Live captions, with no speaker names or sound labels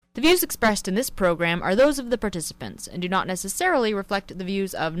The views expressed in this program are those of the participants and do not necessarily reflect the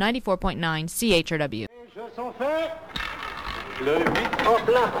views of 94.9 CHRW. Les jeux sont faits. Le 8 en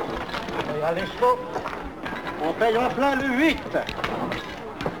plein. Et les chevaux. On paye en plein le 8.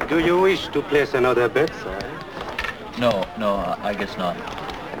 Do you wish to place another bet, sir? No, I guess not.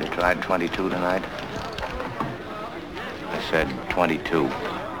 Have you tried 22 tonight? I said 22.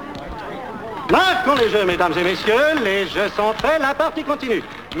 Marquons les jeux, mesdames et messieurs. Les jeux sont faits. La partie continue.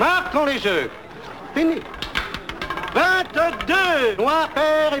 Marquons les jeux. Fini. 22. Noir,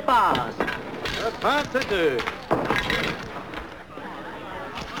 pair et passe. 22.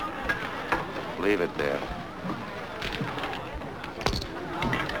 Leave it there.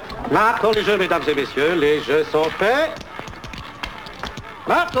 Marquons les jeux, mesdames et messieurs. Les jeux sont faits.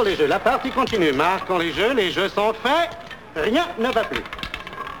 Marquons les jeux. La partie continue. Marquons les jeux sont faits. Rien ne va plus.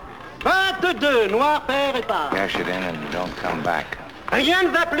 22, noir, pair et passe. Cash it in and don't come back. Rien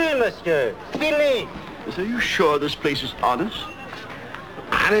ne va plus, monsieur. Fini. Are you sure this place is honest?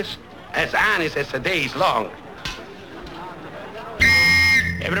 Honest as the day is long.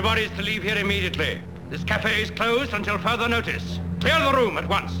 Everybody is to leave here immediately. This cafe is closed until further notice. Clear the room at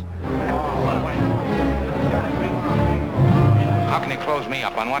once. How can you close me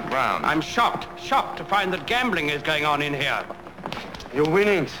up? On what ground? I'm shocked to find that gambling is going on in here. You're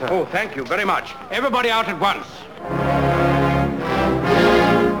winning, sir. Oh, thank you very much. Everybody out at once.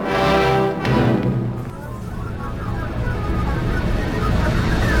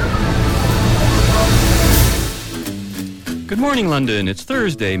 Good morning, London. It's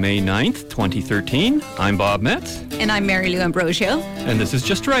Thursday, May 9th, 2013. I'm Bob Metz. And I'm Mary Lou Ambrosio. And this is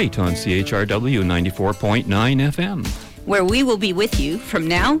Just Right on CHRW 94.9 FM. Where we will be with you from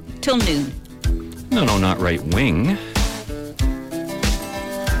now till noon. No, not right wing.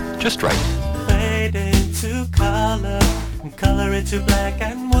 Just right. Fade into color, and color into black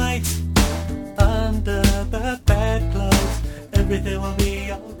and white. Under the bedclothes, everything will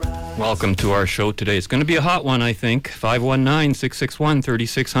be alright. Welcome to our show today. It's going to be a hot one, I think.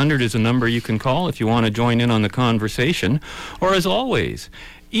 519-661-3600 is a number you can call if you want to join in on the conversation. Or as always,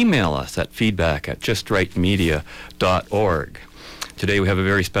 email us at feedback@justrightmedia.org. Today we have a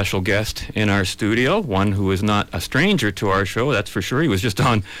very special guest in our studio, one who is not a stranger to our show, that's for sure. He was just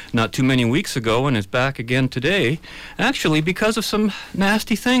on not too many weeks ago and is back again today, actually because of some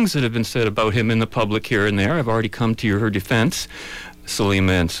nasty things that have been said about him in the public here and there. I've already come to her defense. Salim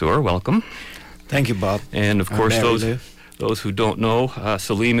Mansour, welcome. Thank you, Bob. And of course, those who don't know,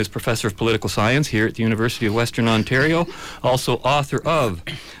 Salim is Professor of Political Science here at the University of Western Ontario, also author of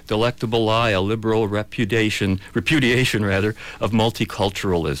Delectable Lie, a Liberal Repudiation of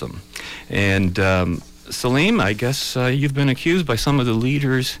Multiculturalism. And Salim, I guess you've been accused by some of the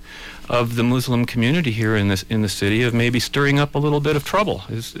leaders of the Muslim community here in the city of maybe stirring up a little bit of trouble.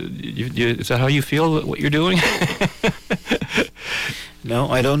 Is that how you feel, what you're doing?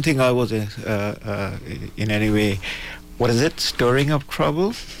 No, I don't think I was in any way. What is it? Stirring up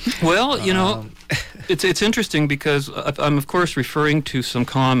trouble? Well, it's interesting because I'm, of course, referring to some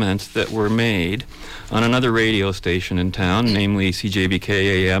comments that were made on another radio station in town, namely CJBK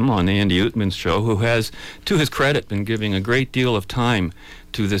AM on Andy Utman's show, who has, to his credit, been giving a great deal of time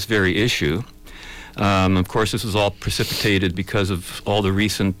to this very issue. Of course, this was all precipitated because of all the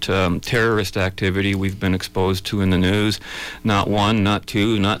recent terrorist activity we've been exposed to in the news. Not one, not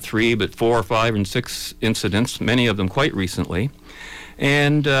two, not three, but 4, 5, and 6 incidents, many of them quite recently.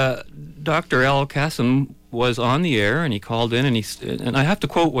 And Dr. Al-Qassem was on the air, and he called in, and I have to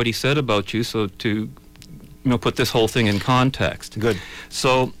quote what he said about you, so to put this whole thing in context. Good.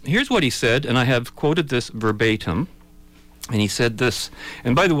 So here's what he said, and I have quoted this verbatim. And he said this,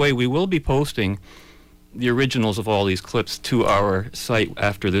 and by the way, we will be posting the originals of all these clips to our site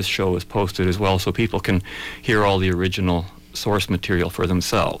after this show is posted as well, so people can hear all the original source material for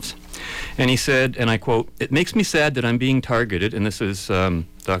themselves. And he said, and I quote, "It makes me sad that I'm being targeted," and this is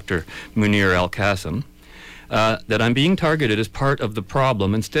Dr. Munir Al-Qassem, that I'm being targeted as part of the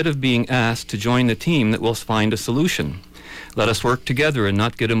problem instead of being asked to join the team that will find a solution. Let us work together and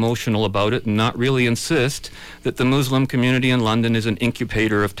not get emotional about it and not really insist that the Muslim community in London is an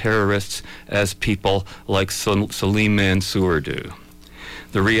incubator of terrorists as people like Salim Mansour do.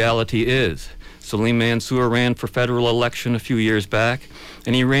 The reality is, Salim Mansour ran for federal election a few years back,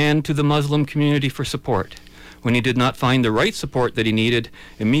 and he ran to the Muslim community for support. When he did not find the right support that he needed,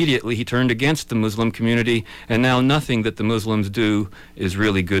 immediately he turned against the Muslim community, and now nothing that the Muslims do is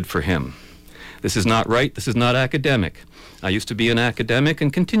really good for him. This is not right. This is not academic. I used to be an academic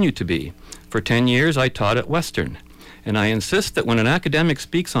and continue to be. For 10 years, I taught at Western. And I insist that when an academic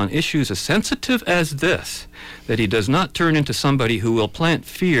speaks on issues as sensitive as this, that he does not turn into somebody who will plant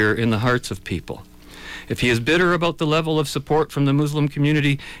fear in the hearts of people. If he is bitter about the level of support from the Muslim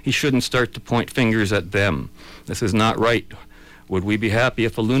community, he shouldn't start to point fingers at them. This is not right. Would we be happy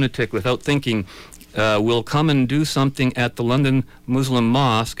if a lunatic, without thinking, will come and do something at the London Muslim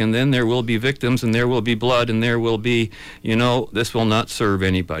Mosque, and then there will be victims, and there will be blood, and there will be, this will not serve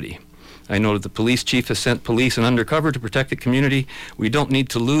anybody. I know that the police chief has sent police and undercover to protect the community. We don't need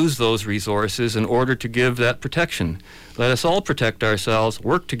to lose those resources in order to give that protection. Let us all protect ourselves,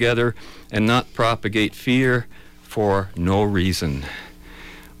 work together, and not propagate fear for no reason.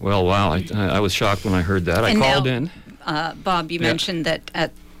 Well, wow, I was shocked when I heard that. And I called now, in. Bob, you mentioned that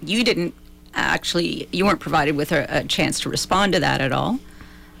you weren't provided with a chance to respond to that at all.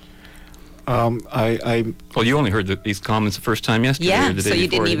 Well, you only heard these comments the first time yesterday. Yeah, or the day so you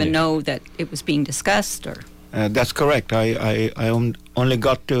before, didn't even you? know that it was being discussed, or? That's correct. I only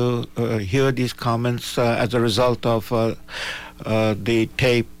got to hear these comments as a result of the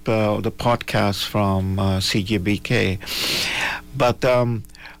tape, the podcast from CJBK. But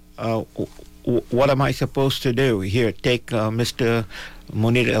what am I supposed to do here? Take Mr.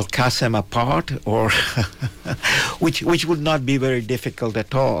 Munir Al-Qasim apart, or which would not be very difficult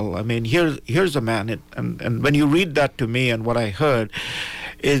at all. I mean, here's a man, and when you read that to me, and what I heard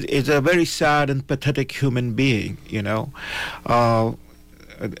is a very sad and pathetic human being.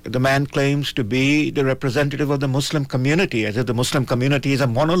 The man claims to be the representative of the Muslim community, as if the Muslim community is a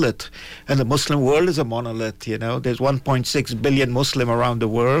monolith, and the Muslim world is a monolith. There's 1.6 billion Muslim around the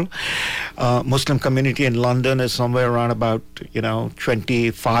world. Muslim community in London is somewhere around about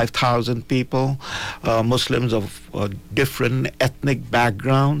 25,000 people, Muslims of different ethnic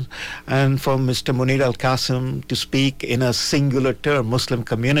backgrounds. And for Mr. Munir Al-Qasim to speak in a singular term, Muslim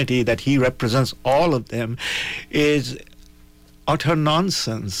community, that he represents all of them, is utter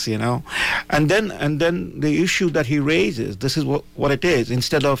nonsense, and then the issue that he raises, this is what it is.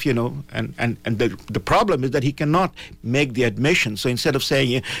 Instead of and the problem is that he cannot make the admission. So instead of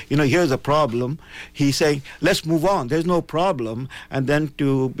saying here's a problem, he's saying let's move on, there's no problem, and then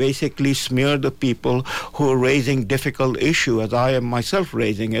to basically smear the people who are raising difficult issue, as I am myself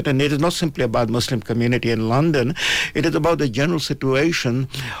raising it. And it is not simply about Muslim community in London, it is about the general situation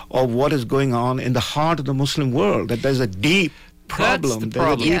of what is going on in the heart of the Muslim world, that there's a deep problem. That's the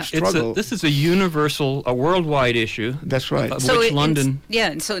problem. There's a deep struggle. This is a universal, a worldwide issue. That's right. And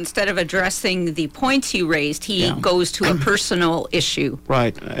so instead of addressing the points you raised, he goes to a personal issue.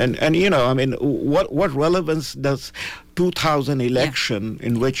 Right. And what relevance does 2000 election,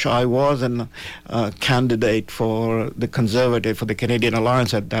 in which I was a candidate for the Conservative, for the Canadian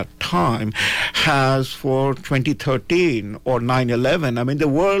Alliance at that time, has for 2013 or 9/11. The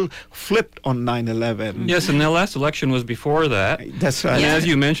world flipped on 9/11. Yes, and the last election was before that. That's right. And as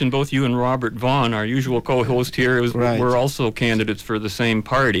you mentioned, both you and Robert Vaughn, our usual co-host here, were also candidates for the same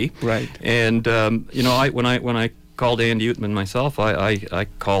party. Right. And when I called Andy Uthman myself, I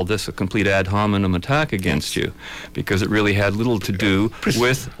called this a complete ad hominem attack against you, because it really had little to do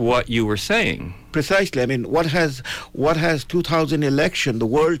with what you were saying. Precisely. What has 2000 election? The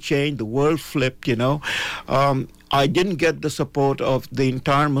world changed. The world flipped. I didn't get the support of the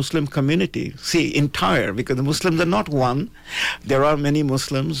entire Muslim community. See, entire, because the Muslims are not one. There are many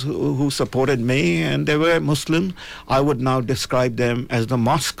Muslims who supported me, and there were Muslims. I would now describe them as the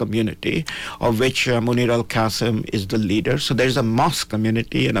mosque community, of which Munir Al-Qasim is the leader. So there's a mosque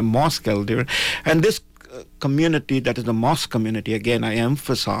community and a mosque elder, and this community, that is the mosque community, again I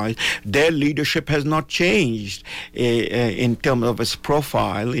emphasize, their leadership has not changed in terms of its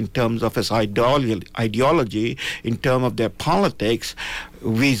profile, in terms of its ideology, in terms of their politics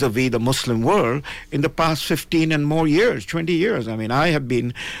vis-a-vis the Muslim world in the past 15 and more years, 20 years. I have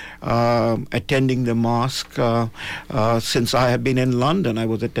been attending the mosque since I have been in London. I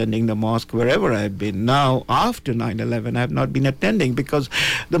was attending the mosque wherever I have been. Now, after 9/11, I have not been attending, because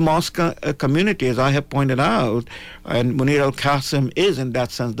the mosque community, as I have pointed out, and Munir Al-Qasim is in that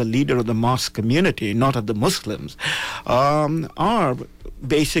sense the leader of the mosque community, not of the Muslims, are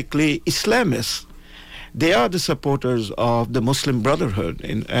basically Islamists. They are the supporters of the Muslim Brotherhood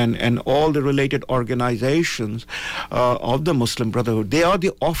and all the related organizations of the Muslim Brotherhood. They are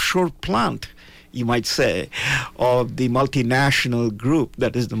the offshore plant, you might say, of the multinational group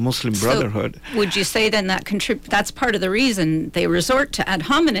that is the Muslim Brotherhood. Would you say then that's part of the reason they resort to ad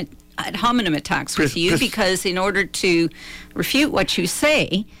ad hominem attacks with you because in order to refute what you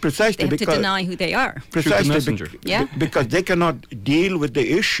say, precisely, they have to deny who they are. Precisely, yeah. Because they cannot deal with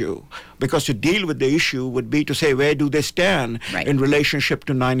the issue. Because to deal with the issue would be to say, where do they stand in relationship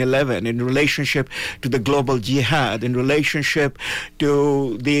to 9/11, in relationship to the global jihad, in relationship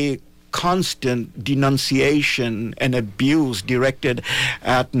to the constant denunciation and abuse directed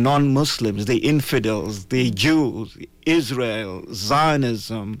at non-Muslims, the infidels, the Jews, Israel,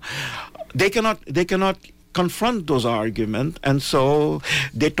 Zionism. They cannot confront those arguments, and so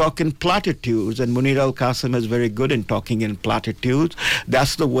they talk in platitudes, and Munir al-Qasim is very good in talking in platitudes.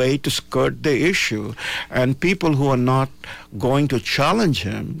 That's the way to skirt the issue. And people who are not going to challenge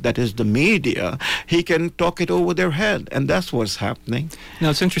him, that is the media, he can talk it over their head, and that's what's happening. Now,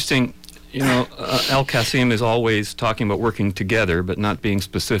 it's interesting. Al-Qasim is always talking about working together, but not being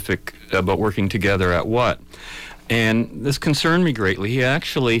specific about working together at what. And this concerned me greatly. He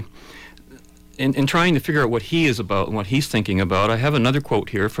actually, in trying to figure out what he is about and what he's thinking about, I have another quote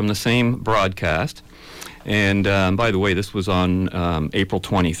here from the same broadcast. And by the way, this was on April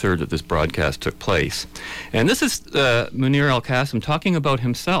 23rd that this broadcast took place. And this is Munir al-Qasim talking about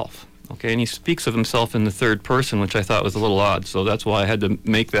himself. Okay, and he speaks of himself in the third person, which I thought was a little odd, so that's why I had to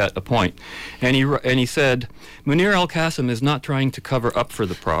make that a point. And he said, Munir al-Qasim is not trying to cover up for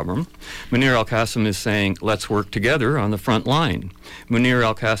the problem. Munir al-Qasim is saying, let's work together on the front line. Munir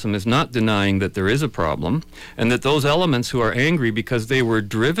al-Qasim is not denying that there is a problem, and that those elements who are angry because they were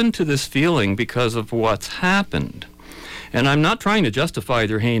driven to this feeling because of what's happened. And I'm not trying to justify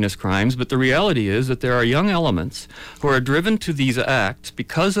their heinous crimes, but the reality is that there are young elements who are driven to these acts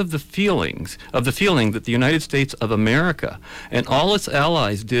because of the feeling that the United States of America and all its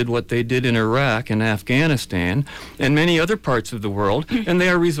allies did what they did in Iraq and Afghanistan and many other parts of the world, and they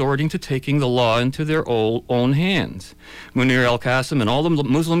are resorting to taking the law into their own hands. Munir al-Qasim and all the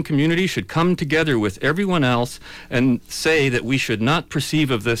Muslim community should come together with everyone else and say that we should not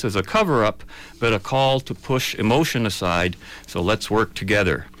perceive of this as a cover-up, but a call to push emotion aside, so let's work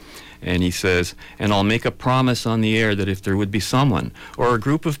together. And he says, and I'll make a promise on the air that if there would be someone or a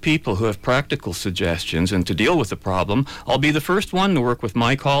group of people who have practical suggestions and to deal with the problem, I'll be the first one to work with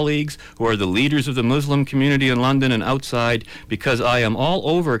my colleagues who are the leaders of the Muslim community in London and outside, because I am all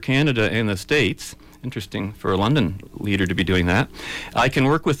over Canada and the States. Interesting for a London leader to be doing that. I can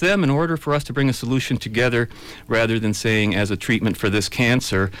work with them in order for us to bring a solution together rather than saying as a treatment for this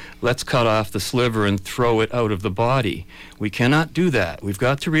cancer, let's cut off the sliver and throw it out of the body. We cannot do that. We've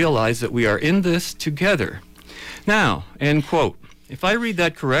got to realize that we are in this together. Now, end quote. If I read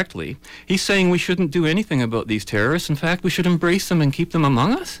that correctly, he's saying we shouldn't do anything about these terrorists. In fact, we should embrace them and keep them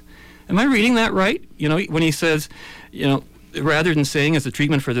among us. Am I reading that right? When he says, rather than saying as a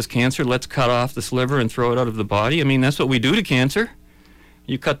treatment for this cancer, let's cut off the sliver and throw it out of the body. I mean, that's what we do to cancer.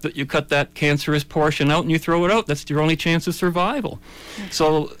 You cut that cancerous portion out and you throw it out. That's your only chance of survival.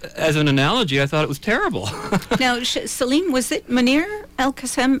 So, as an analogy, I thought it was terrible. Now, Salim, was it Munir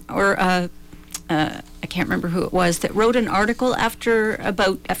al-Qasim or I can't remember who it was that wrote an article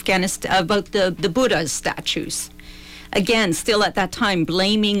about Afghanistan, about the Buddha's statues? Again, still at that time,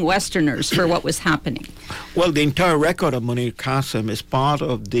 blaming Westerners for what was happening. Well, the entire record of Munir Qasim is part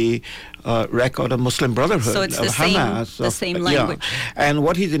of the record of Muslim Brotherhood. So it's of Hamas, the same language. Yeah. And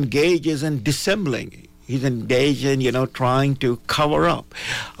what he's engaged is in dissembling. He's engaged in, trying to cover up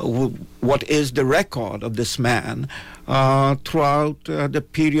what is the record of this man throughout the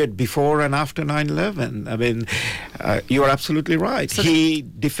period before and after 9/11. I mean, you are absolutely right. So he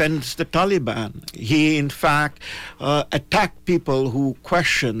defends the Taliban. He, in fact, attacked people who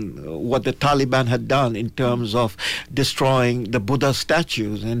question what the Taliban had done in terms of destroying the Buddha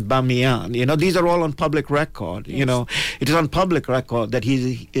statues in Bamiyan. These are all on public record. Yes. It is on public record that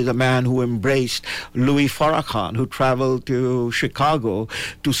he is a man who embraced Louis Farrakhan, who traveled to Chicago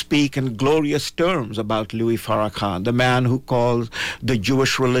to speak in glorious terms about Louis Farrakhan, the man who calls the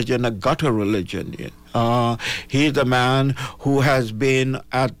Jewish religion a gutter religion. He's the man who has been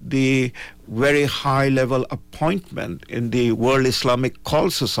at the very high-level appointment in the World Islamic Call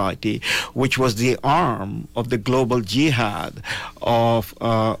Society, which was the arm of the global jihad of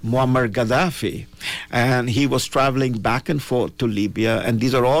Muammar Gaddafi. And he was traveling back and forth to Libya, and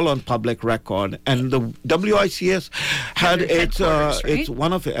these are all on public record. And the WICS had its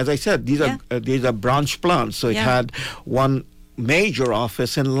one of it. As I said, these are branch plants, so it had one major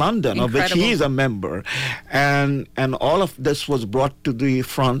office in London, of which he is a member. And all of this was brought to the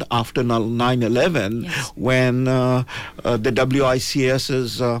front after 9/11, when the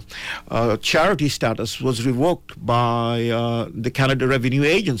WICS's charity status was revoked by the Canada Revenue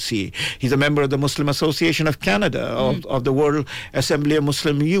Agency. He's a member of the Muslim Association of Canada, of the World Assembly of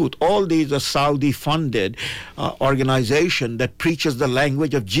Muslim Youth. All these are Saudi-funded organization that preaches the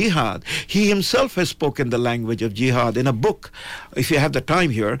language of jihad. He himself has spoken the language of jihad in a book, if you have the time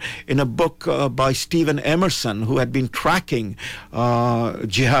here, in a book by Stephen Emerson, who had been tracking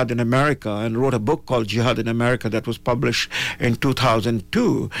jihad in America and wrote a book called Jihad in America that was published in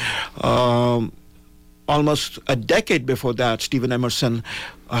 2002. Almost a decade before that, Stephen Emerson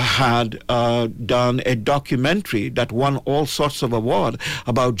had done a documentary that won all sorts of awards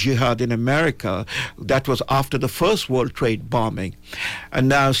about jihad in America. That was after the first World Trade bombing. And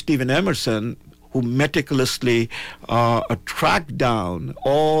now Stephen Emerson, who meticulously tracked down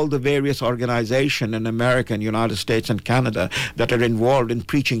all the various organizations in America and United States and Canada that are involved in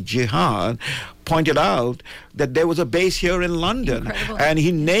preaching jihad, pointed out that there was a base here in London. Incredible. And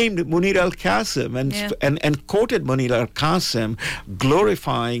he named Munir al-Qasim and quoted Munir al-Qasim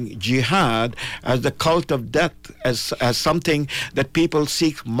glorifying jihad as the cult of death, as something that people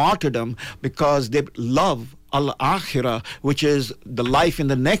seek martyrdom because they love al-akhirah, which is the life in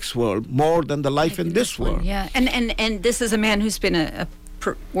the next world, more than the life in this world. Yeah, and this is a man who's been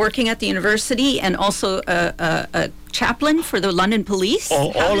working at the university and also a chaplain for the London police. How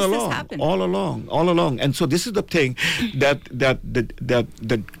does this happen? All along. And so this is the thing that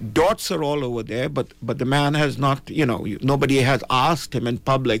the dots are all over there, but the man has not, nobody has asked him in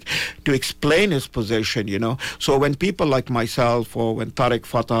public to explain his position, So when people like myself, or when Tariq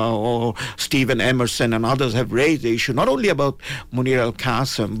Fatah or Stephen Emerson and others have raised the issue, not only about Munir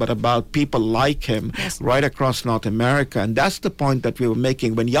al-Qasim, but about people like him right across North America, and that's the point that we were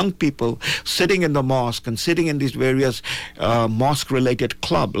making. When young people sitting in the mosque and sitting in these various mosque-related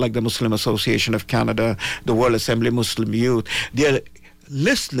club like the Muslim Association of Canada, the World Assembly of Muslim Youth, they're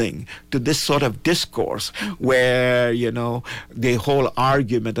listening to this sort of discourse where, the whole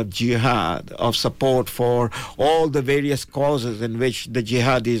argument of jihad, of support for all the various causes in which the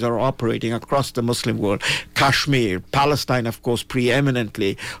jihadis are operating across the Muslim world, Kashmir, Palestine, of course,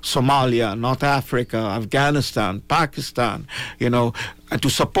 preeminently, Somalia, North Africa, Afghanistan, Pakistan, and to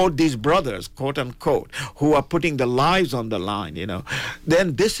support these brothers, quote unquote, who are putting their lives on the line,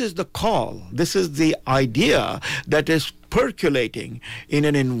 then this is the call. This is the idea that is percolating in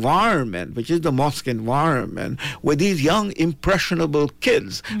an environment, which is the mosque environment, where these young, impressionable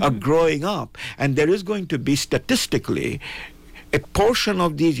kids are growing up. And there is going to be statistically a portion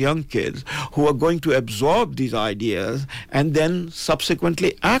of these young kids who are going to absorb these ideas and then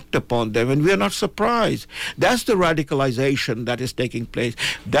subsequently act upon them. And we are not surprised. That's the radicalization that is taking place.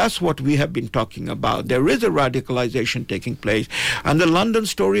 That's what we have been talking about. There is a radicalization taking place. And the London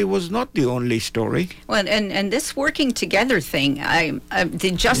story was not the only story. Well, and this working together thing,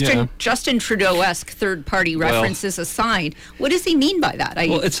 the Justin Trudeau-esque third-party references aside, what does he mean by that?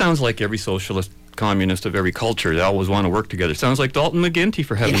 Well, it sounds like every socialist communist of every culture. They always want to work together. Sounds like Dalton McGuinty,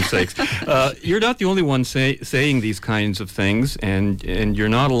 for heaven's sakes. You're not the only one saying these kinds of things, and you're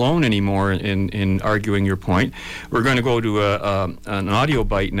not alone anymore in arguing your point. We're going to go to an audio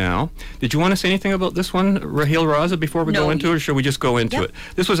bite now. Did you want to say anything about this one, Raheel Raza, before we go into it, or should we just go into it?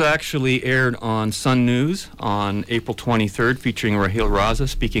 This was actually aired on Sun News on April 23rd, featuring Raheel Raza,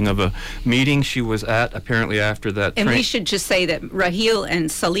 speaking of a meeting she was at, apparently after that. And we should just say that Raheel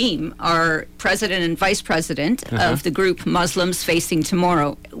and Salim are president and vice president of the group Muslims Facing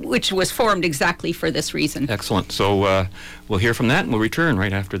Tomorrow, which was formed exactly for this reason. Excellent. So we'll hear from that and we'll return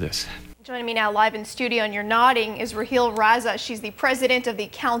right after this. Joining me now live in studio, and you're nodding, is Raheel Raza. She's the president of the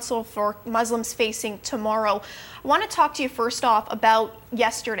Council for Muslims Facing Tomorrow. I want to talk to you first off about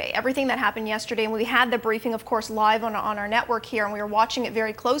yesterday, everything that happened yesterday. And we had the briefing, of course, live on our network here, and we were watching it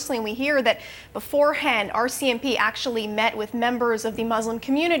very closely. And we hear that beforehand, RCMP actually met with members of the Muslim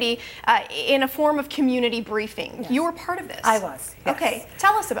community in a form of community briefing. Yes. You were part of this. I was. Yes. Okay,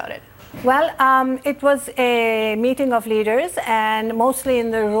 tell us about it. Well, it was a meeting of leaders, and mostly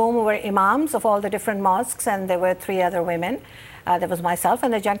in the room were imams of all the different mosques, and there were 3 other women. There was myself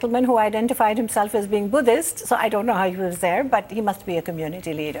and a gentleman who identified himself as being Buddhist, so I don't know how he was there, but he must be a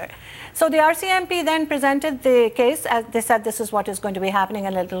community leader. So the RCMP then presented the case. As they said, this is what is going to be happening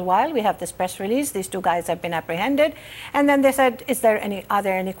in a little while. We have this press release. These 2 guys have been apprehended. And then they said, are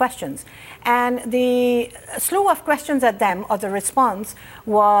there any questions? And the slew of questions at them, or the response,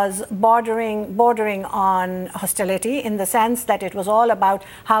 was bordering on hostility, in the sense that it was all about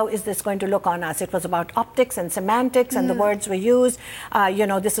how is this going to look on us. It was about optics and semantics, and the words were used. used.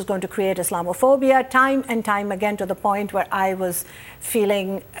 This is going to create Islamophobia, time and time again, to the point where I was feeling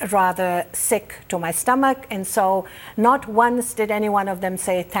rather sick to my stomach. And so not once did any one of them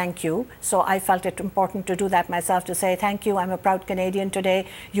say thank you. So I felt it important to do that myself, to say thank you. I'm a proud Canadian today.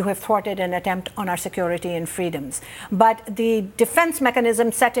 You have thwarted an attempt on our security and freedoms. But the defense mechanism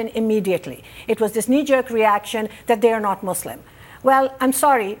set in immediately. It was this knee-jerk reaction that they are not Muslim. Well, I'm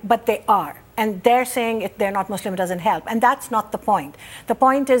sorry, but they are. And they're saying if they're not Muslim, it doesn't help. And that's not the point. The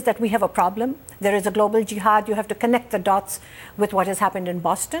point is that we have a problem. There is a global jihad. You have to connect the dots with what has happened in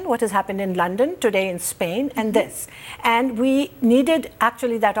Boston, what has happened in London, today in Spain, and this. And we needed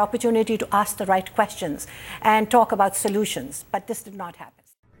actually that opportunity to ask the right questions and talk about solutions. But this did not happen.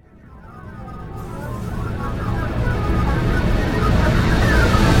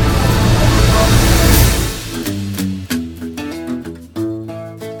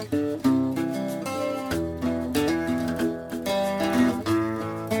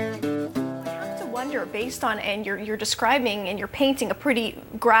 Based on, and you're describing and you're painting a pretty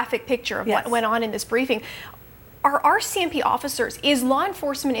graphic picture of what went on in this briefing. Are RCMP officers, is law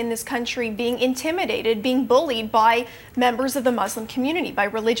enforcement in this country being intimidated, being bullied by members of the Muslim community, by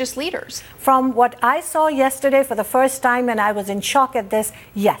religious leaders? From what I saw yesterday for the first time, and I was in shock at this,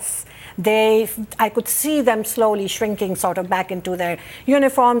 yes. I could see them slowly shrinking sort of back into their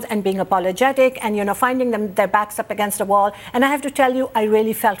uniforms and being apologetic and, finding their backs up against a wall. And I have to tell you, I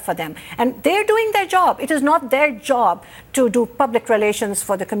really felt for them. And they're doing their job. It is not their job to do public relations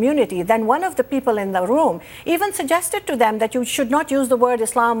for the community. Then one of the people in the room even suggested to them that you should not use the word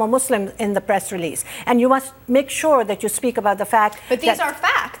Islam or Muslim in the press release. And you must make sure that you speak about the fact But these are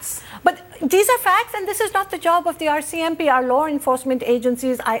facts. But these are facts, and this is not the job of the RCMP. Our law enforcement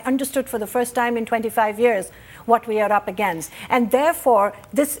agencies, I understood for the first time in 25 years what we are up against. And therefore,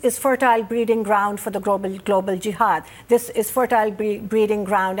 this is fertile breeding ground for the global jihad. This is fertile breeding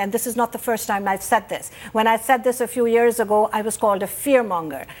ground, and this is not the first time I've said this. When I said this a few years ago, I was called a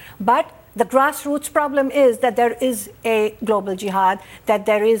fearmonger. But the grassroots problem is that there is a global jihad, that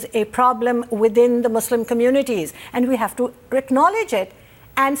there is a problem within the Muslim communities, and we have to acknowledge it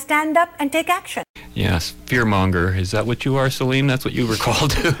and stand up and take action. Yes, fearmonger. Is that what you are, Salim? That's what you were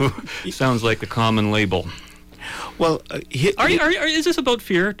called to. Sounds like a common label. Well, is this about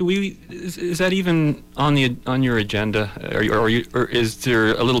fear? Is that even on your agenda, or is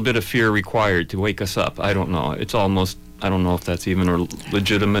there a little bit of fear required to wake us up? I don't know. It's almost. I don't know if that's even a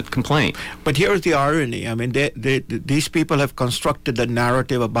legitimate complaint. But here's the irony. I mean, these people have constructed a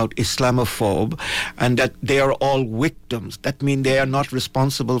narrative about Islamophobe, and that they are all victims. That means they are not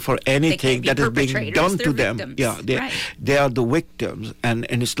responsible for anything that is being done to them. Victims. Yeah, they are the victims and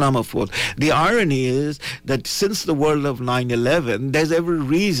Islamophobe. The irony is that since the world of 9/11, there's every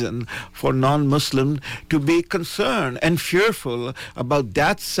reason for non-Muslims to be concerned and fearful about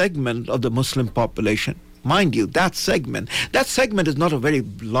that segment of the Muslim population. Mind you, that segment is not a very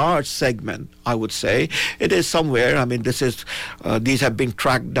large segment, I would say. It is somewhere, I mean, these have been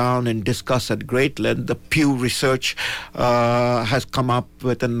tracked down and discussed at great length. The Pew Research has come up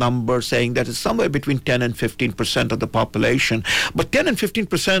with a number saying that it's somewhere between 10 and 15% of the population. But 10 and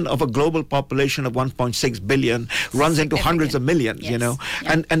 15% of a global population of 1.6 billion runs into hundreds of millions, Yeah.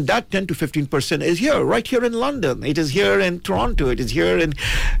 And that 10 to 15% is here, right here in London. It is here in Toronto. It is here in,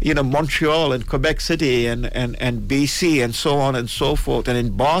 Montreal and Quebec City and BC and so on and so forth, and in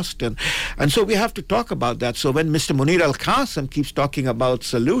Boston. And so we have to talk about that. So when Mr. Munir Al-Qasim keeps talking about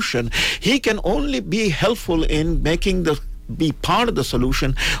solution, he can only be helpful in be part of the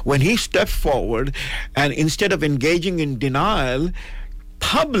solution when he steps forward and, instead of engaging in denial,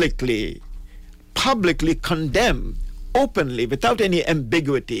 publicly condemn openly, without any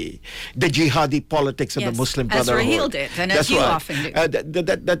ambiguity, the jihadi politics of the Muslim Brotherhood. As Raheel did, and as you often do.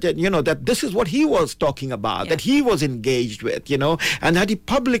 That this is what he was talking about, that he was engaged with, and that he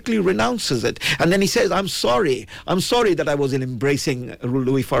publicly renounces it. And then he says, I'm sorry that I was embracing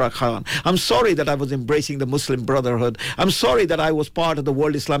Louis Farah Khan. I'm sorry that I was embracing the Muslim Brotherhood. I'm sorry that I was part of the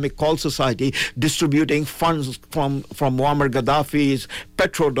World Islamic Call Society, distributing funds from Muammar Gaddafi's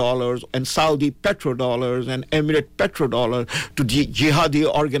petrodollars and Saudi petrodollars and Emirate petrodollars to jihadi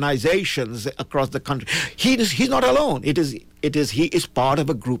organizations across the country. He's not alone. He is part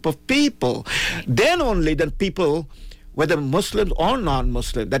of a group of people. Then only the people, whether Muslims or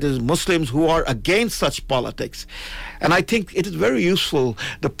non-Muslim, that is Muslims who are against such politics. And I think it is very useful,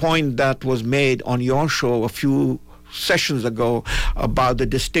 the point that was made on your show a few sessions ago about the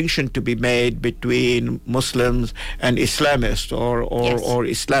distinction to be made between Muslims and Islamists, or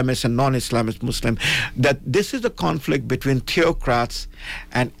Islamists and non-Islamist Muslim, that this is a conflict between theocrats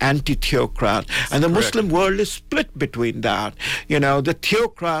and anti-theocrats. And the Muslim world is split between that. You know, the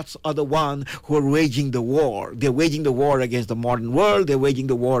theocrats are the one who are waging the war. They're waging the war against the modern world. They're waging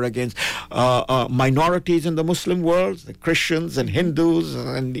the war against minorities in the Muslim world, the Christians and Hindus,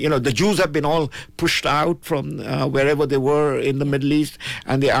 and, you know, the Jews have been all pushed out from wherever they were in the Middle East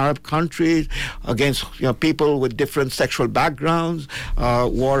and the Arab countries, against, you know, people with different sexual backgrounds,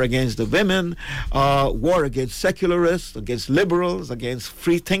 war against the women, war against secularists, against liberals, against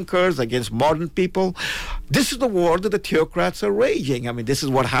free thinkers, against modern people. This is the war that the theocrats are waging. I mean, this is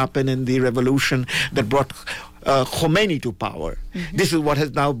what happened in the revolution that brought Khomeini to power. This is what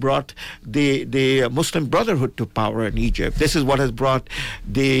has now brought the Muslim Brotherhood to power in Egypt. This is what has brought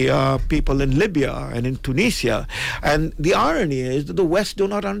the people in Libya and in Tunisia. And the irony is that the West do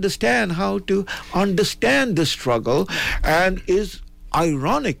not understand how to understand this struggle, and is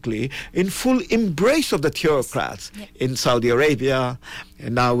ironically in full embrace of the theocrats in Saudi Arabia,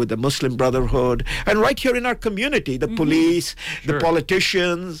 and now with the Muslim Brotherhood, and right here in our community, the police, the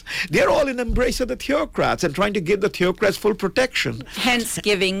politicians, they're all in embrace of the theocrats and trying to give the theocrats full protection. Hence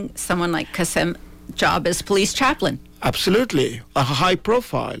giving someone like Qassem job as police chaplain. Absolutely, a high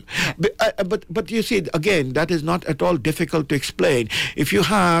profile. But you see, again, that is not at all difficult to explain. If you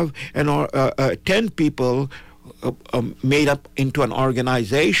have 10 people made up into an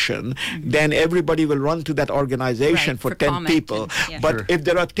organization, then everybody will run to that organization for 10 people. But if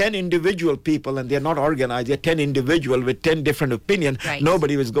there are 10 individual people and they're not organized, they're 10 individuals with 10 different opinions,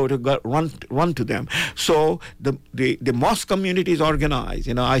 nobody will go to run to them. So the mosque community is organized.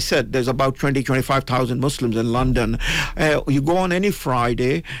 You know, I said there's about 25,000 Muslims in London. You go on any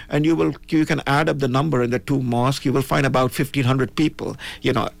Friday and you can add up the number in the two mosques, you will find about 1,500 people,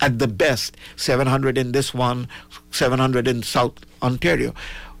 you know, at the best, 700 in this one, 700 in South Ontario.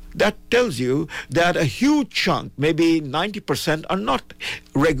 That tells you that a huge chunk, maybe 90%, are not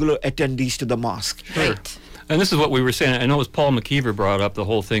regular attendees to the mosque. Right. And this is what we were saying. I know it was Paul McKeever brought up the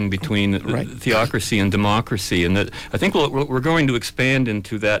whole thing between theocracy and democracy, and that I think we're going to expand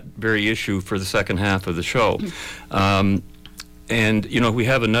into that very issue for the second half of the show. And, you know, we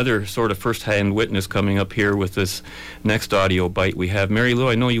have another sort of first-hand witness coming up here with this next audio bite we have. Mary Lou,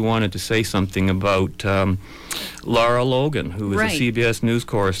 I know you wanted to say something about Lara Logan, who is a CBS News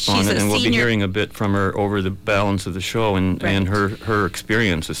correspondent, and we'll be hearing a bit from her over the balance of the show, and her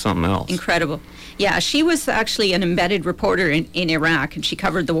experience is something else. Incredible. Yeah, she was actually an embedded reporter in Iraq, and she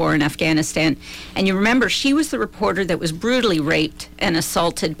covered the war in Afghanistan. And you remember, she was the reporter that was brutally raped and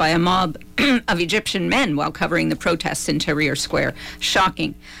assaulted by a mob of Egyptian men while covering the protests in Tahrir Square.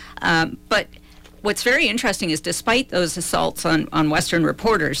 Shocking. But what's very interesting is, despite those assaults on Western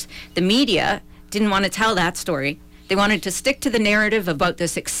reporters, the media didn't want to tell that story. They wanted to stick to the narrative about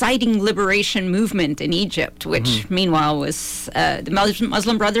this exciting liberation movement in Egypt, which meanwhile was the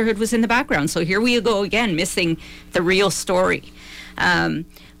Muslim Brotherhood was in the background. So here we go again, missing the real story.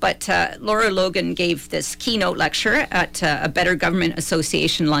 But Lara Logan gave this keynote lecture at a Better Government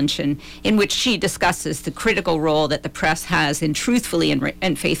Association luncheon, in which she discusses the critical role that the press has in truthfully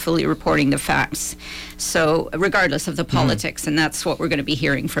and faithfully reporting the facts. So regardless of the politics, and that's what we're going to be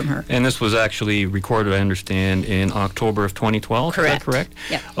hearing from her. And this was actually recorded, I understand, in October of 2012. Correct. Is that correct?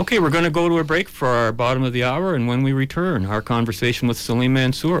 Yeah. Okay, we're going to go to a break for our bottom of the hour, and when we return, our conversation with Salim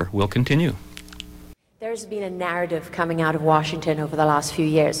Mansour will continue. There's been a narrative coming out of Washington over the last few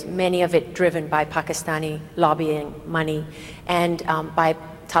years, many of it driven by Pakistani lobbying money and by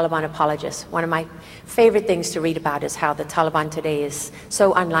Taliban apologists. One of my favorite things to read about is how the Taliban today is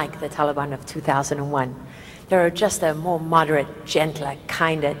so unlike the Taliban of 2001. They're just a more moderate, gentler,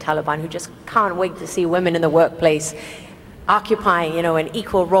 kinder Taliban who just can't wait to see women in the workplace occupying, you know, an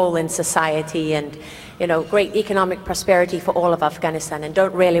equal role in society, and, you know, great economic prosperity for all of Afghanistan, and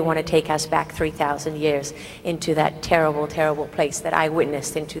don't really want to take us back 3,000 years into that terrible, terrible place that I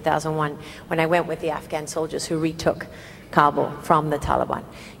witnessed in 2001 when I went with the Afghan soldiers who retook Kabul from the Taliban.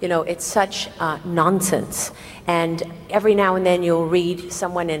 You know, it's such nonsense. And every now and then you'll read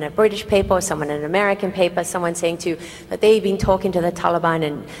someone in a British paper or someone in an American paper, someone saying to you that they've been talking to the Taliban,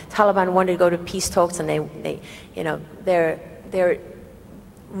 and Taliban wanted to go to peace talks, and they you know, they're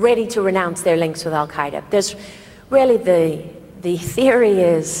ready to renounce their links with Al-Qaeda. There's really the theory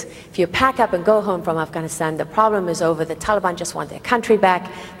is, if you pack up and go home from Afghanistan, the problem is over. The Taliban just want their country back.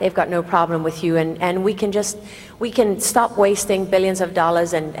 They've got no problem with you, and we can stop wasting billions of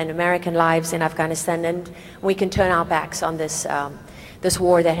dollars and American lives in Afghanistan, and we can turn our backs on this this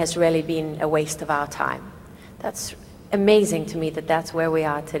war that has really been a waste of our time. That's amazing to me that that's where we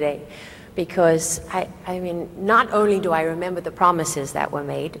are today. Because, I mean, not only do I remember the promises that were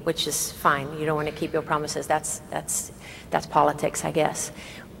made, which is fine, you don't want to keep your promises, that's politics, I guess.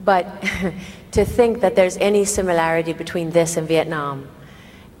 But to think that there's any similarity between this and Vietnam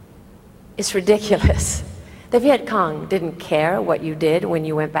is ridiculous. The Viet Cong didn't care what you did when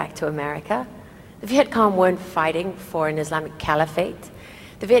you went back to America. The Viet Cong weren't fighting for an Islamic caliphate.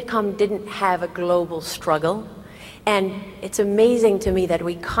 The Viet Cong didn't have a global struggle. And it's amazing to me that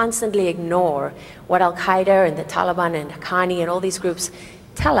we constantly ignore what Al-Qaeda and the Taliban and Haqqani and all these groups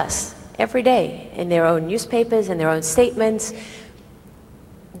tell us every day in their own newspapers, in their own statements.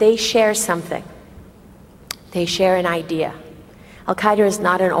 They share something. They share an idea. Al-Qaeda is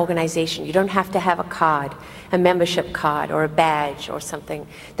not an organization. You don't have to have a card, a membership card or a badge or something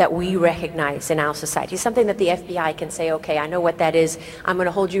that we recognize in our society. Something that the FBI can say, okay, I know what that is. I'm going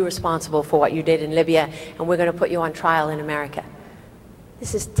to hold you responsible for what you did in Libya, and we're going to put you on trial in America.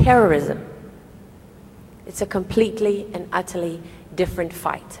 This is terrorism. It's a completely and utterly different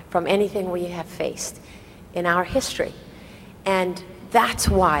fight from anything we have faced in our history. And that's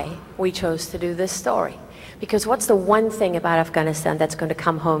why we chose to do this story. Because what's the one thing about Afghanistan that's going to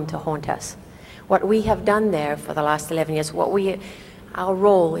come home to haunt us? What we have done there for the last 11 years, our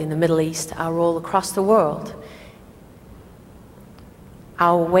role in the Middle East, our role across the world,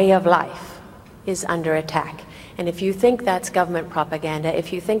 our way of life is under attack. And if you think that's government propaganda,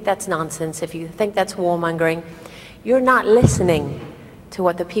 if you think that's nonsense, if you think that's warmongering, you're not listening to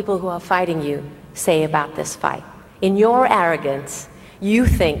what the people who are fighting you say about this fight. In your arrogance, you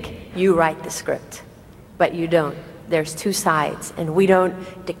think you write the script. But you don't. There's two sides, and we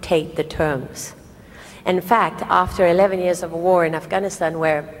don't dictate the terms. In fact, after 11 years of a war in Afghanistan,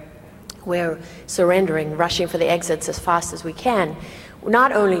 where we're surrendering, rushing for the exits as fast as we can,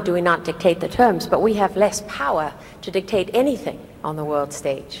 not only do we not dictate the terms, but we have less power to dictate anything on the world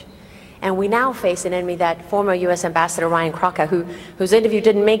stage. And we now face an enemy, that former U.S. Ambassador Ryan Crocker, whose interview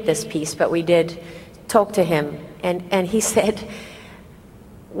didn't make this piece, but we did talk to him, and he said,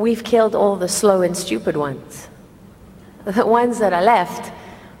 we've killed all the slow and stupid ones. The ones that are left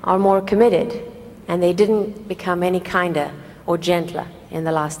are more committed, and they didn't become any kinder or gentler in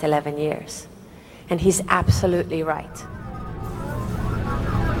the last 11 years. And he's absolutely right.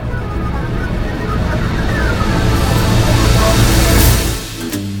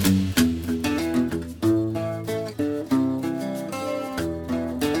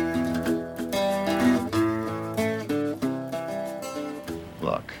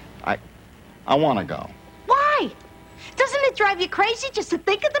 I want to go. Why? Doesn't it drive you crazy just to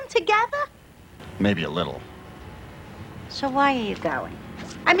think of them together? Maybe a little. So why are you going?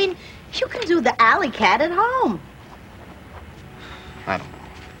 I mean, you can do the alley cat at home. I don't know.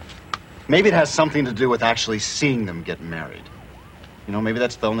 Maybe it has something to do with actually seeing them get married. You know, maybe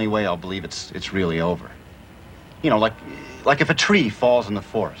that's the only way I'll believe it's really over. You know, like if a tree falls in the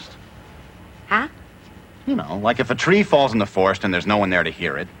forest. Huh? You know, like if a tree falls in the forest and there's no one there to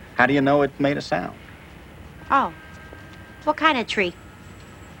hear it, how do you know it made a sound? Oh. What kind of tree?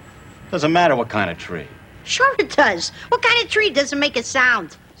 Doesn't matter what kind of tree. Sure it does. What kind of tree doesn't make a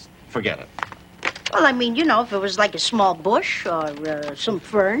sound? Forget it. Well, I mean, you know, if it was like a small bush or some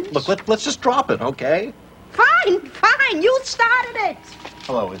ferns. Look, let's just drop it, okay? Fine. You started it.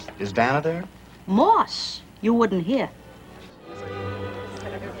 Hello, is Dana there? Moss. You wouldn't hear.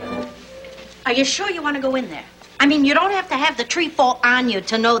 Are you sure you want to go in there? I mean, you don't have to have the tree fall on you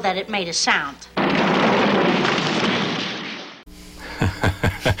to know that it made a sound.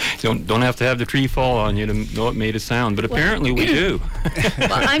 Don't have to have the tree fall on you to know it made a sound, but apparently we do. Well,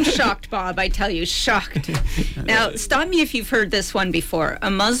 I'm shocked, Bob, I tell you, shocked. Now, stop me if you've heard this one before.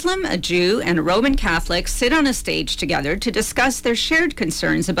 A Muslim, a Jew, and a Roman Catholic sit on a stage together to discuss their shared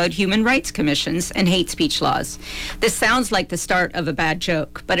concerns about human rights commissions and hate speech laws. This sounds like the start of a bad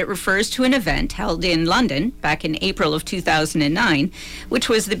joke, but it refers to an event held in London back in April of 2009, which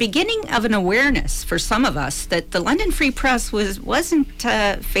was the beginning of an awareness for some of us that the London Free Press wasn't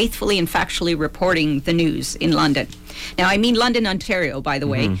faithfully and factually reporting the news in London. Now, I mean London, Ontario, by the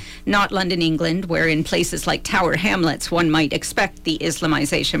way, not London, England, where in places like Tower Hamlets one might expect the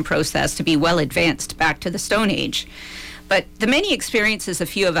Islamization process to be well advanced back to the Stone Age. But the many experiences a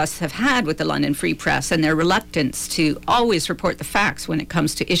few of us have had with the London Free Press and their reluctance to always report the facts when it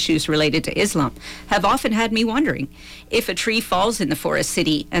comes to issues related to Islam have often had me wondering, if a tree falls in the forest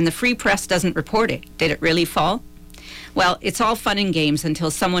city and the Free Press doesn't report it, did it really fall? Well, it's all fun and games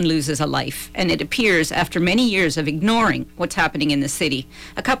until someone loses a life, and it appears after many years of ignoring what's happening in the city,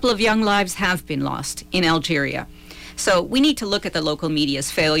 a couple of young lives have been lost in Algeria. So we need to look at the local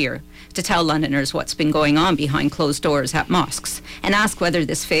media's failure to tell Londoners what's been going on behind closed doors at mosques and ask whether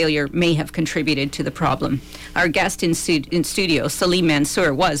this failure may have contributed to the problem. Our guest in studio, Salim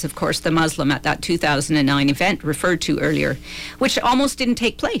Mansour, was, of course, the Muslim at that 2009 event referred to earlier, which almost didn't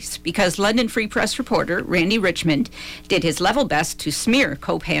take place because London Free Press reporter Randy Richmond did his level best to smear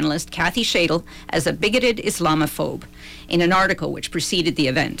co-panelist Kathy Shadle as a bigoted Islamophobe in an article which preceded the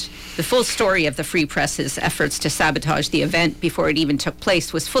event. The full story of the Free Press's efforts to sabotage the event before it even took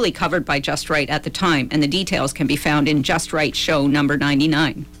place was fully covered by Just Right at the time, and the details can be found in Just Right show number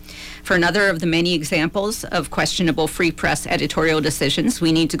 99. For another of the many examples of questionable Free Press editorial decisions,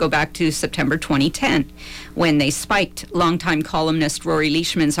 we need to go back to September 2010, when they spiked longtime columnist Rory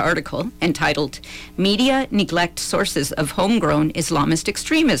Leishman's article entitled "Media Neglect Sources of Homegrown Islamist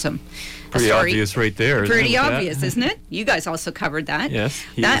Extremism." Pretty obvious right there. Pretty obvious, isn't it? You guys also covered that. Yes,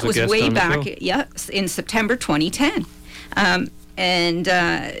 that was way back, in September 2010.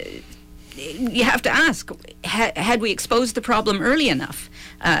 You have to ask, had we exposed the problem early enough?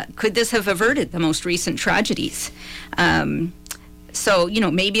 Could this have averted the most recent tragedies? So,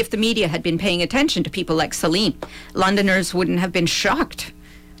 maybe if the media had been paying attention to people like Salim, Londoners wouldn't have been shocked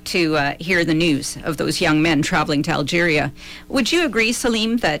to hear the news of those young men traveling to Algeria. Would you agree,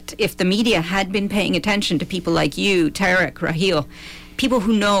 Salim, that if the media had been paying attention to people like you, Tarek, Raheel, people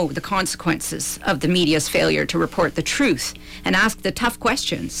who know the consequences of the media's failure to report the truth and ask the tough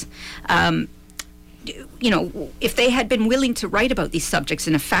questions, if they had been willing to write about these subjects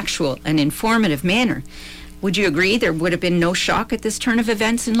in a factual and informative manner, would you agree there would have been no shock at this turn of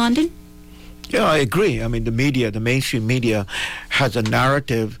events in London? Yeah, I agree. I mean, the mainstream media has a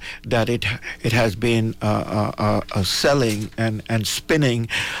narrative that it has been selling and spinning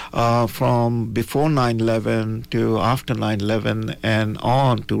from before 9/11 to after 9/11 and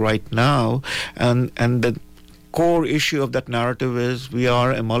on to right now, and the core issue of that narrative is we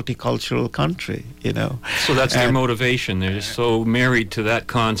are a multicultural country, So that's their motivation. They're just so married to that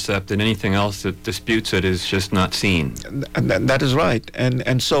concept that anything else that disputes it is just not seen. And that is right.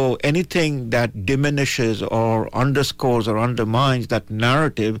 And so anything that diminishes or underscores or undermines that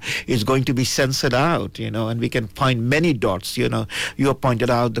narrative is going to be censored out, and we can find many dots. You have pointed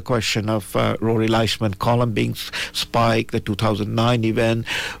out the question of Rory Leishman column being spiked, the 2009 event.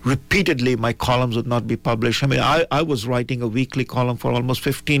 Repeatedly, my columns would not be published. I mean, I was writing a weekly column for almost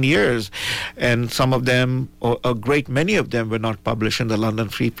 15 years, and some of them, or a great many of them, were not published in the London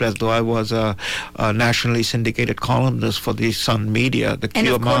Free Press, though I was a nationally syndicated columnist for the Sun Media, the and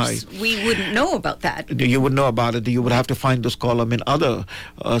QMI. And of course, we wouldn't know about that. You would know about it. You would have to find those columns in other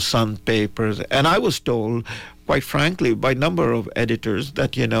Sun papers. And I was told, quite frankly, by a number of editors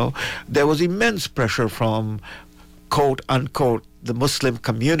that, there was immense pressure from, quote, unquote, the Muslim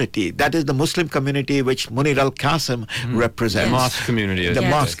community. That is the Muslim community which Munir al-Qasim represents. The mosque community. The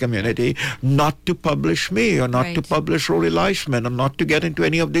mosque community. Not to publish me or not to publish Rory Leishman or not to get into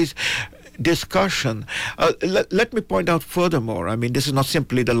any of these discussion. Let me point out furthermore, I mean, this is not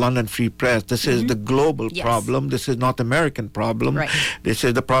simply the London Free Press. This is the global problem. This is North American problem. Right. This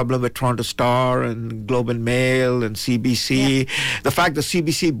is the problem with Toronto Star and Globe and Mail and CBC. The fact that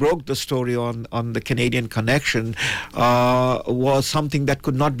CBC broke the story on the Canadian connection was something that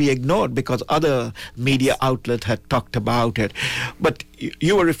could not be ignored because other media outlets had talked about it. But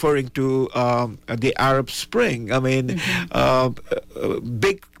you were referring to the Arab Spring. I mean,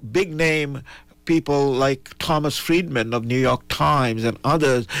 big name people like Thomas Friedman of New York Times and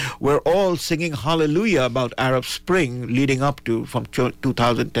others were all singing hallelujah about Arab Spring leading up to from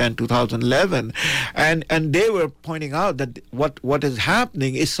 2010, 2011. And they were pointing out that what is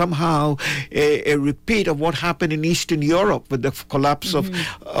happening is somehow a repeat of what happened in Eastern Europe with the collapse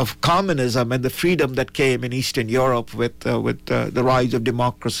of communism and the freedom that came in Eastern Europe with the rise of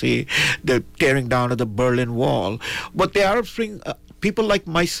democracy, the tearing down of the Berlin Wall. But the Arab Spring, people like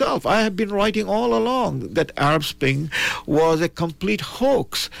myself, I have been writing all along that Arab Spring was a complete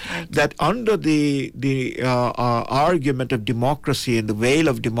hoax, that under the argument of democracy and the veil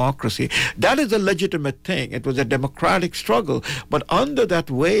of democracy, that is a legitimate thing. It was a democratic struggle. But under that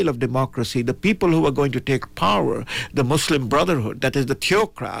veil of democracy, the people who are going to take power, the Muslim Brotherhood, that is the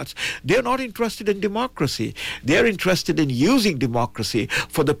theocrats, they're not interested in democracy. They're interested in using democracy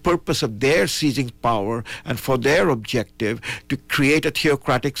for the purpose of their seizing power and for their objective to create a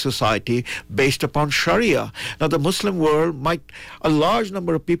theocratic society based upon Sharia. Now, the Muslim world a large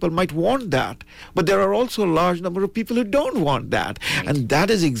number of people might want that, but there are also a large number of people who don't want that. Right. And that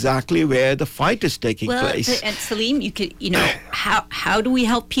is exactly where the fight is taking place. And Salim, how do we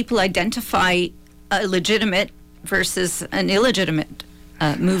help people identify a legitimate versus an illegitimate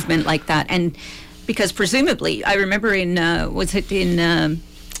movement like that? And because presumably, I remember in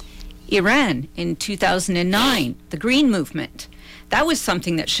Iran in 2009, the Green Movement. That was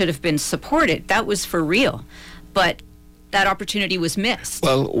something that should have been supported. That was for real. But that opportunity was missed.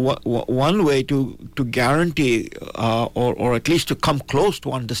 Well, one way to guarantee or at least to come close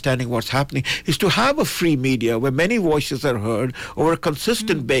to understanding what's happening is to have a free media where many voices are heard over a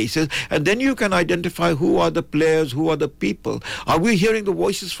consistent basis, and then you can identify who are the players, who are the people. Are we hearing the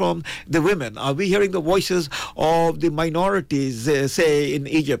voices from the women? Are we hearing the voices of the minorities, say in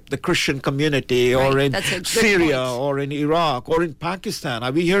Egypt, the Christian community, or in Syria, or in Iraq, or in Pakistan?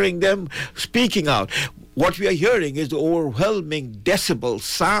 Are we hearing them speaking out? What we are hearing is the overwhelming decibel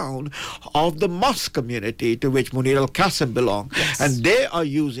sound of the mosque community to which Munir al-Qasim belongs. Yes. And they are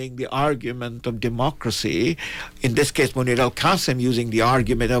using the argument of democracy. In this case, Munir al-Qasim using the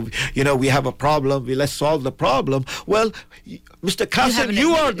argument of, we have a problem, let's solve the problem. Well, Mr. Qasim,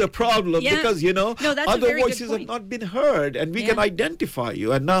 you are the problem because, other voices have not been heard, and we can identify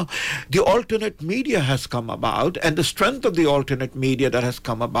you. And now the alternate media has come about, and the strength of the alternate media that has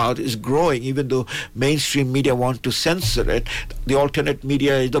come about is growing, even though mainstream media want to censor it. The alternate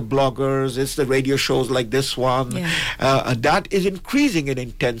media is the bloggers, it's the radio shows like this one. That is increasing in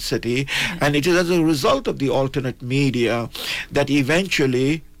intensity, and it is as a result of the alternate media that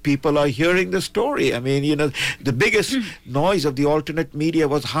eventually people are hearing the story. I mean, the biggest noise of the alternate media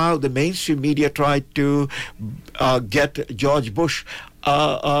was how the mainstream media tried to get George Bush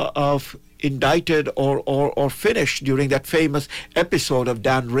indicted or finished during that famous episode of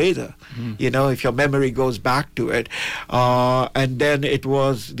Dan Rather. If your memory goes back to it. And then it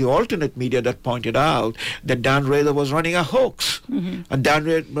was the alternate media that pointed out that Dan Rather was running a hoax. And Dan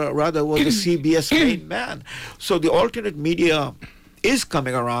Rather was the CBS main man. So the alternate media is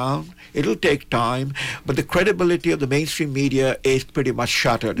coming around. It'll take time, but the credibility of the mainstream media is pretty much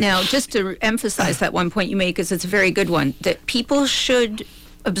shattered. Now, just to emphasize that one point you make, because it's a very good one, that people should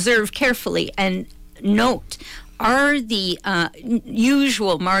observe carefully and note, are the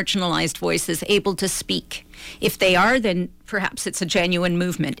usual marginalized voices able to speak? If they are, then perhaps it's a genuine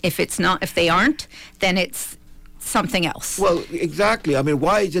movement. If it's not, if they aren't, then it's something else. Well, exactly. I mean,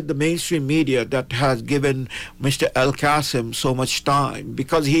 why is it the mainstream media that has given Mr. al-Qasim so much time?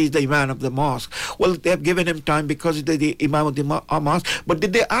 Because he's the imam of the mosque. Well, they have given him time because he's the imam of the mosque. But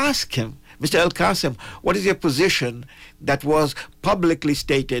did they ask him, Mr. al-Qasim, what is your position that was publicly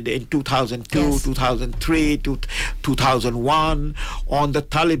stated in 2002, 2003, 2001 on the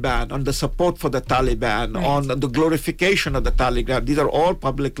Taliban, on the support for the Taliban, on the glorification of the Taliban? These are all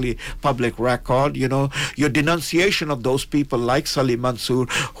public record. Your denunciation of those people like Salim Mansour,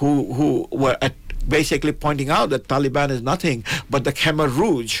 who were basically pointing out that Taliban is nothing but the Khmer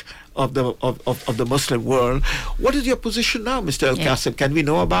Rouge of the Muslim world. What is your position now, Mr. al-Qasim? Can we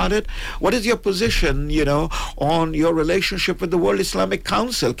know about it? What is your position, on your relationship with the World Islamic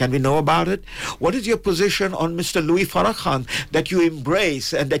Council? Can we know about it? What is your position on Mr. Louis Farrakhan that you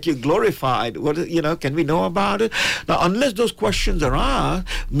embrace and that you glorified? Can we know about it? Now, unless those questions are asked,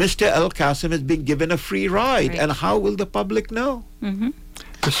 Mr. al-Qasim is being given a free ride, and how will the public know?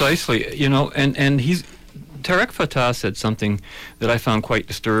 Precisely, and he's Tarek Fatah said something that I found quite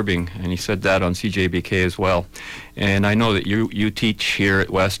disturbing, and he said that on CJBK as well. And I know that you teach here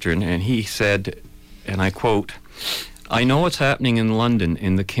at Western, and he said, and I quote, "I know what's happening in London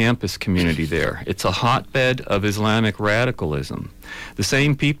in the campus community there. It's a hotbed of Islamic radicalism. The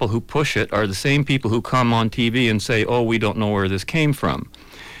same people who push it are the same people who come on TV and say, oh, we don't know where this came from."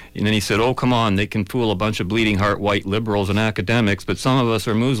 And then he said, oh, come on, they can fool a bunch of bleeding heart white liberals and academics, but some of us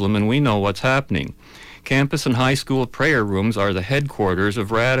are Muslim and we know what's happening. Campus and high school prayer rooms are the headquarters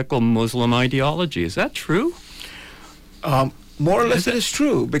of radical Muslim ideology. Is that true? More or less it is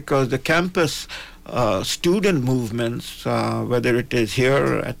true, because the campus student movements, whether it is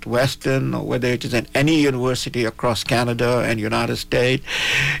here at Western or whether it is at any university across Canada and United States,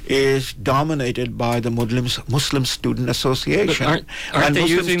 is dominated by the Muslim Student Association. But aren't they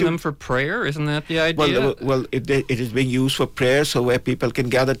using them for prayer? Isn't that the idea? Well, it is being used for prayer, so where people can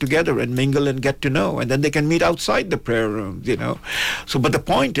gather together and mingle and get to know, and then they can meet outside the prayer rooms, So, but the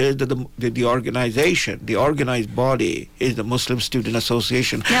point is that the organization, the organized body, is the Muslim Student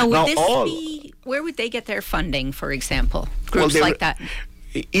Association. Now, where would they get their funding, for example? Groups like that?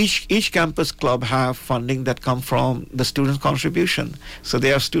 Each campus club have funding that come from the students' contribution. So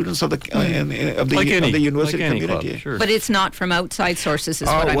they are students of the university community. Club, sure. But it's not from outside sources, is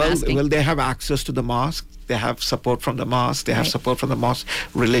what I'm asking. Well, they have access to the mosque. they have support from the mosque, they have support from the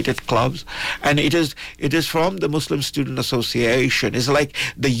mosque-related clubs, and it is from the Muslim Student Association. It's like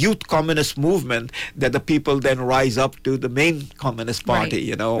the youth communist movement that the people then rise up to the main Communist Party,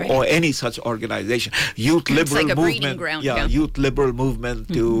 or any such organization. Youth liberal like a breeding movement, ground, youth liberal movement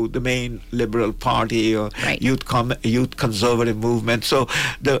to the main liberal party, or youth conservative movement. So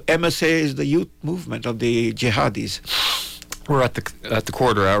the MSA is the youth movement of the jihadis. We're at the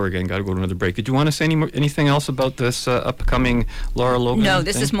quarter hour again. Got to go to another break. Did you want to say anything else about this upcoming Lara Logan? No,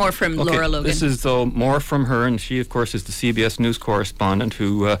 this is more from Lara Logan. This is more from her, and she, of course, is the CBS News correspondent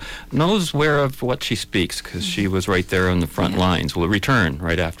who knows of what she speaks because she was right there on the front lines. We'll return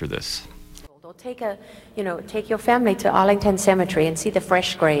right after this. Take your family to Arlington Cemetery and see the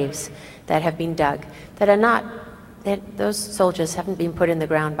fresh graves that have been dug, those soldiers haven't been put in the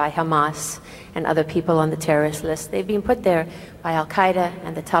ground by Hamas and other people on the terrorist list. They've been put there by Al-Qaeda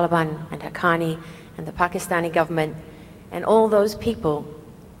and the Taliban and Haqqani and the Pakistani government and all those people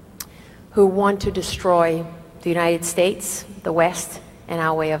who want to destroy the United States, the West, and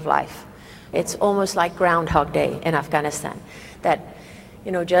our way of life. It's almost like Groundhog Day in Afghanistan. That,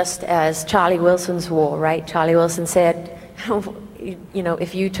 just as Charlie Wilson's war, right? Charlie Wilson said,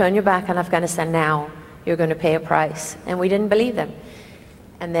 if you turn your back on Afghanistan now, you're going to pay a price. And we didn't believe them.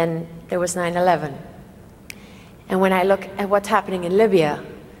 And then there was 9/11. And when I look at what's happening in Libya,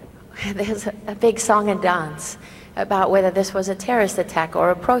 there's a big song and dance about whether this was a terrorist attack or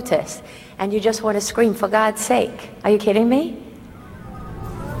a protest. And you just want to scream, for God's sake. Are you kidding me?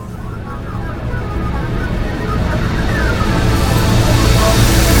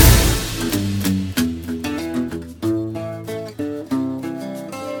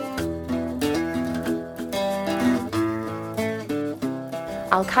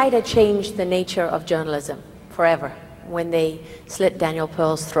 Al-Qaeda changed the nature of journalism forever when they slit Daniel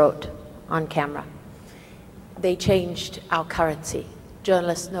Pearl's throat on camera. They changed our currency.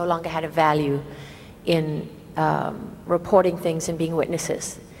 Journalists no longer had a value in reporting things and being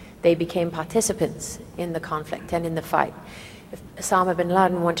witnesses. They became participants in the conflict and in the fight. If Osama bin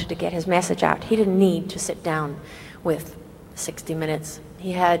Laden wanted to get his message out, he didn't need to sit down with 60 Minutes.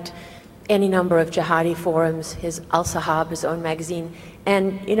 He had any number of jihadi forums, his Al-Sahab, his own magazine,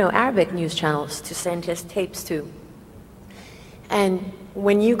 and Arabic news channels to send his tapes to. And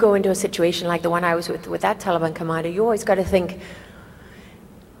when you go into a situation like the one I was with that Taliban commander, you always got to think,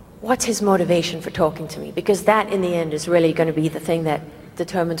 what's his motivation for talking to me? Because that, in the end, is really going to be the thing that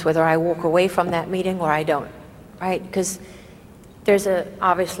determines whether I walk away from that meeting or I don't, right? Because there's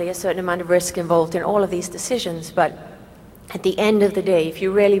obviously a certain amount of risk involved in all of these decisions, but at the end of the day, if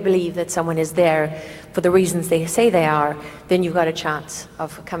you really believe that someone is there for the reasons they say they are, then you've got a chance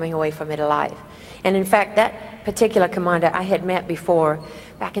of coming away from it alive. And in fact, that particular commander I had met before,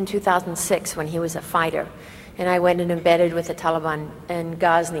 back in 2006 when he was a fighter. And I went and embedded with the Taliban in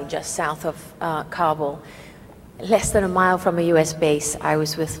Ghazni, just south of Kabul. Less than a mile from a US base, I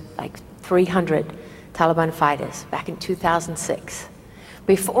was with like 300 Taliban fighters back in 2006.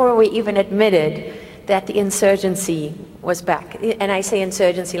 Before we even admitted that the insurgency was back. And I say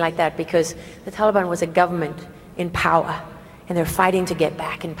insurgency like that because the Taliban was a government in power, and they're fighting to get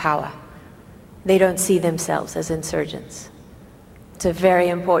back in power. They don't see themselves as insurgents. It's a very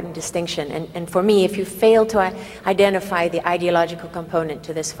important distinction. And for me, if you fail to identify the ideological component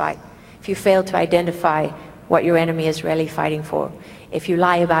to this fight, if you fail to identify what your enemy is really fighting for, if you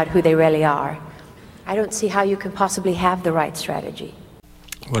lie about who they really are, I don't see how you can possibly have the right strategy.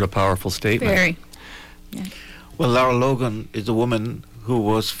 What a powerful statement. Very. Yeah. Well, Lara Logan is a woman who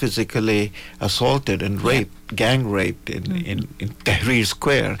was physically assaulted and raped, gang raped in Tahrir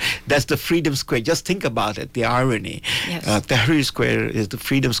Square. That's the Freedom Square. Just think about it, the irony. Yes. Tahrir Square is the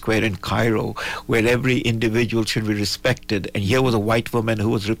Freedom Square in Cairo, where every individual should be respected. And here was a white woman who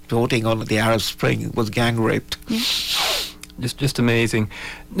was reporting on the Arab Spring, was gang raped. Yeah. Just amazing.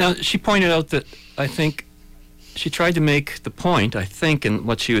 Now, she pointed out that, I think, she tried to make the point, I think, in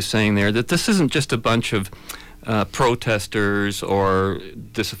what she was saying there, that this isn't just a bunch of protesters or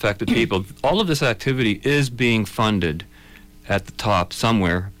disaffected people. All of this activity is being funded at the top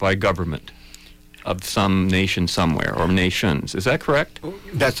somewhere by government of some nation somewhere, or nations. Is that correct?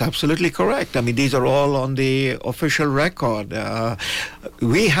 That's absolutely correct. I mean, these are all on the official record.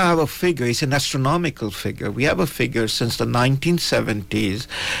 We have a figure, it's an astronomical figure. We have a figure since the 1970s.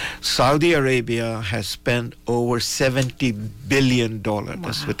 Saudi Arabia has spent over $70 billion,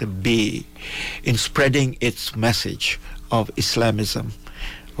 that's with a B, in spreading its message of Islamism,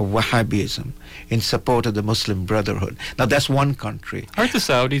 of Wahhabism, in support of the Muslim Brotherhood. Now, that's one country. Aren't the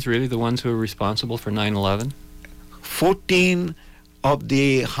Saudis really the ones who are responsible for 9/11? 14 of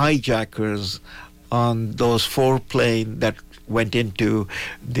the hijackers on those 4 planes that went into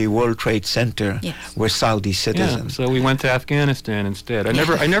the World Trade Center were Saudi citizens. Yeah, so we went to Afghanistan instead.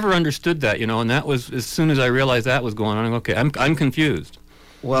 I never understood that, and that was, as soon as I realized that was going on, okay, I'm confused.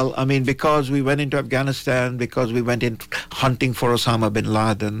 Well, I mean, because we went into Afghanistan, because we went in hunting for Osama bin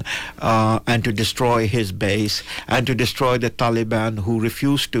Laden, and to destroy his base, and to destroy the Taliban who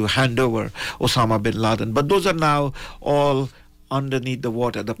refused to hand over Osama bin Laden. But those are now all underneath the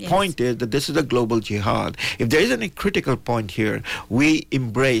water. The point is that this is a global jihad. If there is any critical point here, we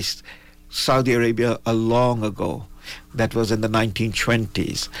embraced Saudi Arabia a long ago. That was in the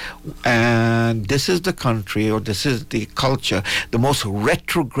 1920s. And this is the country, or this is the culture, the most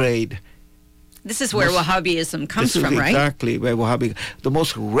retrograde. This is where Wahhabism comes from, right? Exactly where the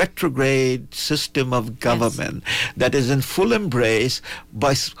most retrograde system of government that is in full embrace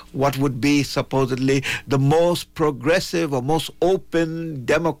by what would be supposedly the most progressive or most open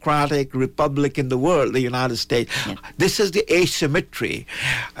democratic republic in the world, the United States. This is the asymmetry.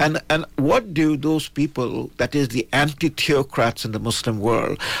 And what do those people, that is the anti-theocrats in the Muslim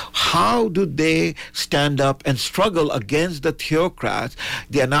world, how do they stand up and struggle against the theocrats?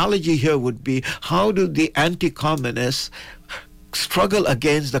 The analogy here would be, how do the anti-communists struggle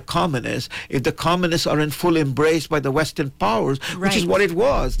against the communists if the communists are in full embrace by the Western powers, which is what it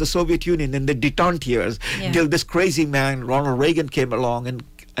was, the Soviet Union in the detente years, till this crazy man, Ronald Reagan, came along and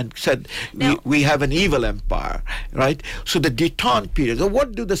said, we have an evil empire, right? So the detente period. So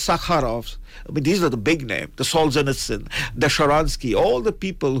what do the Sakharovs, I mean, these are the big names, the Solzhenitsyn, the Sharansky, all the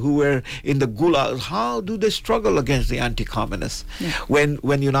people who were in the gulags, how do they struggle against the anti-communists when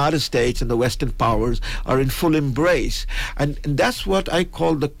United States and the Western powers are in full embrace? And that's what I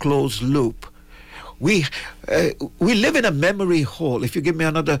call the closed loop. We live in a memory hole. If you give me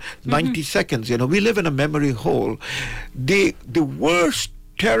another 90 seconds, we live in a memory hole. The worst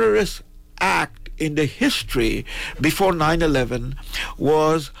terrorist act in the history before 9/11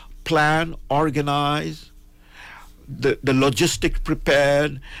 was planned, organized, the logistic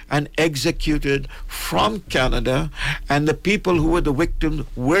prepared and executed from Canada, and the people who were the victims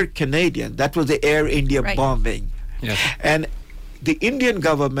were Canadian. That was the Air India bombing. Yes. And the Indian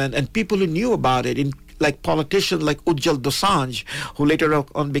government and people who knew about it, like politicians like Ujjal Dosanjh, who later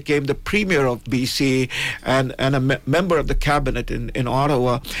on became the premier of BC and a member of the cabinet in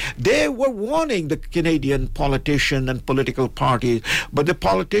Ottawa, they were warning the Canadian politician and political parties. But the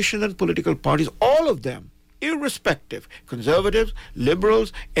politician and political parties, all of them, irrespective, conservatives,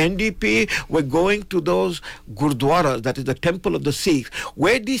 liberals, NDP, were going to those gurdwaras, that is the temple of the Sikhs,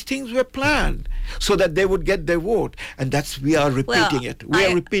 where these things were planned so that they would get their vote. And we are repeating it. We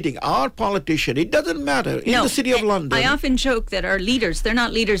are repeating. Our politician, it doesn't matter, in the city of London. I often joke that our leaders, they're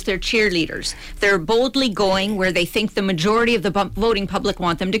not leaders, they're cheerleaders. They're boldly going where they think the majority of the voting public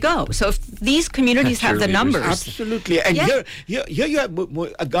want them to go. So if these communities have the numbers. Absolutely. And here you have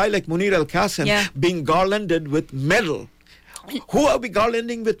a guy like Munir al-Qasim being garlanded with medal. Who are we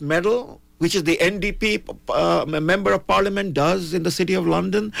garlanding with medal? Which is the NDP member of parliament does in the city of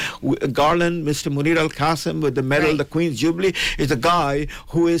London. Garland Mr. Munir al-Qasim with the medal, the Queen's Jubilee, is a guy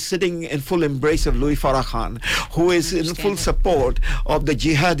who is sitting in full embrace of Louis Farrakhan, who is in full support of the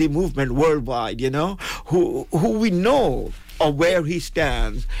jihadi movement worldwide, who we know of where he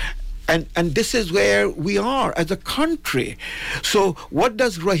stands. And this is where we are as a country. So what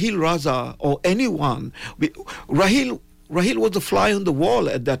does Rahil Raza or anyone, Rahil was the fly on the wall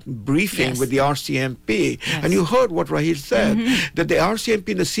at that briefing with the RCMP. And you heard what Rahil said, that the RCMP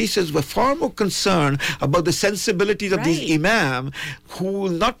and the CSIS were far more concerned about the sensibilities of these imams who will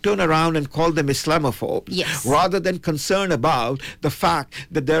not turn around and call them Islamophobes, rather than concerned about the fact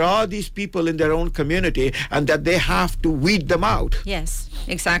that there are these people in their own community and that they have to weed them out. Yes,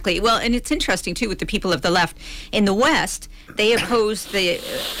 exactly. Well, and it's interesting, too, with the people of the left. In the West, they oppose the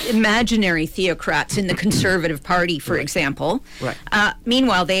imaginary theocrats in the Conservative Party, for example.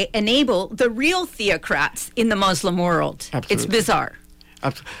 Meanwhile, they enable the real theocrats in the Muslim world. Absolutely. It's bizarre.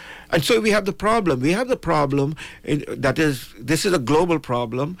 And so we have the problem. We have the problem, this is a global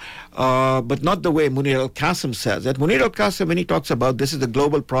problem, but not the way Munir al-Qasim says it. Munir al-Qasim, when he talks about this is a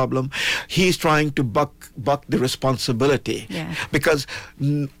global problem, he's trying to buck the responsibility. Because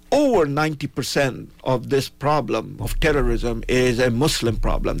over 90% of this problem of terrorism is a Muslim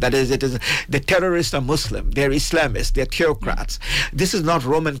problem. That is, the terrorists are Muslim, they're Islamists, they're theocrats. This is not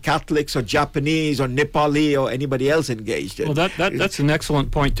Roman Catholics or Japanese or Nepali or anybody else engaged in. Well, that's an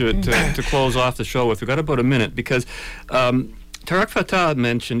excellent point to close off the show with. We've got about a minute, because Tariq Fatah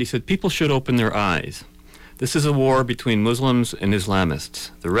mentioned, he said, people should open their eyes. This is a war between Muslims and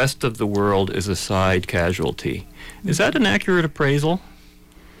Islamists. The rest of the world is a side casualty. Is that an accurate appraisal?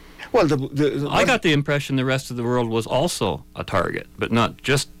 Well, I got the impression the rest of the world was also a target, but not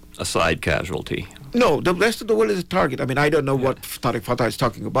just a side casualty. No, the rest of the world is a target. I mean, I don't know what Tariq Fatah is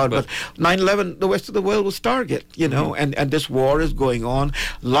talking about, but 9/11, the rest of the world was target, you know, and this war is going on.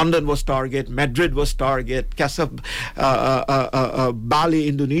 London was target, Madrid was target, Bali,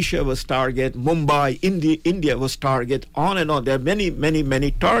 Indonesia was target, Mumbai, India was target, on and on. There are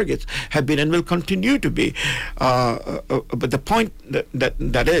many targets have been and will continue to be. But the point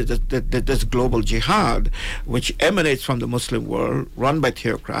that is that this global jihad, which emanates from the Muslim world, run by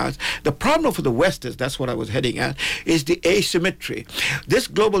theocrats, the problem for the West is, that's what I was heading at, is the asymmetry. This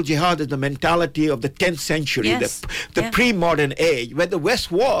global jihad is the mentality of the 10th century, the pre-modern age, where the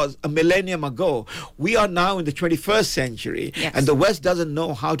West was a millennium ago. We are now in the 21st century, and the West doesn't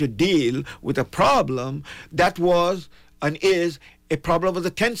know how to deal with a problem that was and is a problem of the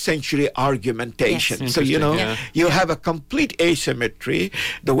 10th century argumentation. Yes. So, you know, you Yeah. have a complete asymmetry.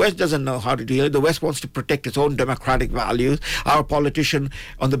 The West doesn't know how to deal. The West wants to protect its own democratic values. Our politicians,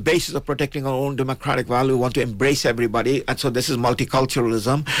 on the basis of protecting our own democratic value, want to embrace everybody. And so this is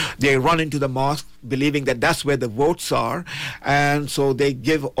multiculturalism. They run into the mosque believing that that's where the votes are. And so they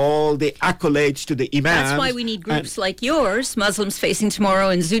give all the accolades to the imams. That's why we need groups like yours, Muslims Facing Tomorrow,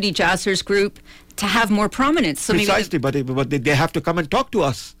 and Zuhdi Jasser's group, to have more prominence. So Precisely, but they have to come and talk to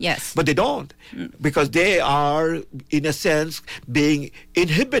us. Yes. But they don't, because they are, in a sense, being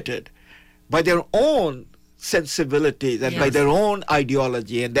inhibited by their own sensibilities and by their own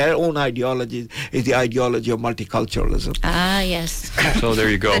ideology, and their own ideology is the ideology of multiculturalism. Ah, yes. So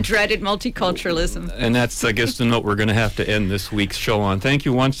there you go. The dreaded multiculturalism. And that's, I guess, the note we're going to have to end this week's show on. Thank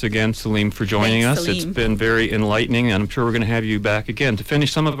you once again, Salim, for joining us. Salim. It's been very enlightening, and I'm sure we're going to have you back again to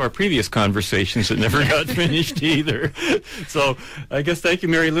finish some of our previous conversations that never got finished either. So I guess thank you,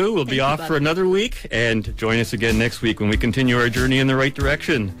 Mary Lou. We'll be off for another week, and join us again next week when we continue our journey in the right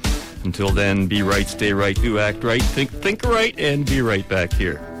direction. Until then, be right, stay right, do act right, think right, and be right back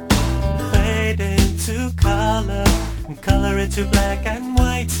here. Fade into color, and color into black and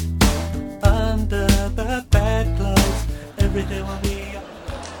white. Under the bedclothes, everything will be.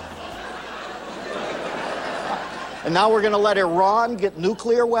 And now we're going to let Iran get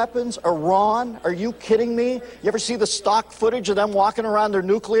nuclear weapons? Iran? Are you kidding me? You ever see the stock footage of them walking around their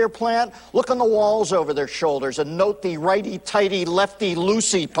nuclear plant? Look on the walls over their shoulders and note the righty-tighty,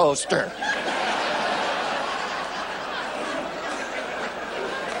 lefty-loosey poster.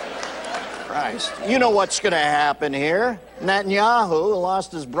 Christ. You know what's going to happen here. Netanyahu, who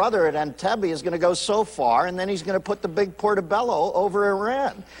lost his brother at Entebbe, is going to go so far, and then he's going to put the big portobello over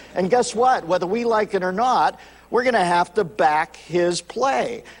Iran. And guess what? Whether we like it or not, we're going to have to back his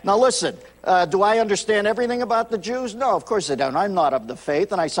play. Now, listen, do I understand everything about the Jews? No, of course I don't. I'm not of the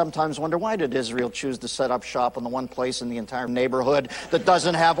faith, and I sometimes wonder, why did Israel choose to set up shop in the one place in the entire neighborhood that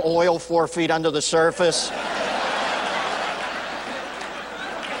doesn't have oil 4 feet under the surface?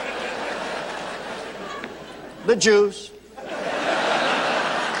 The Jews.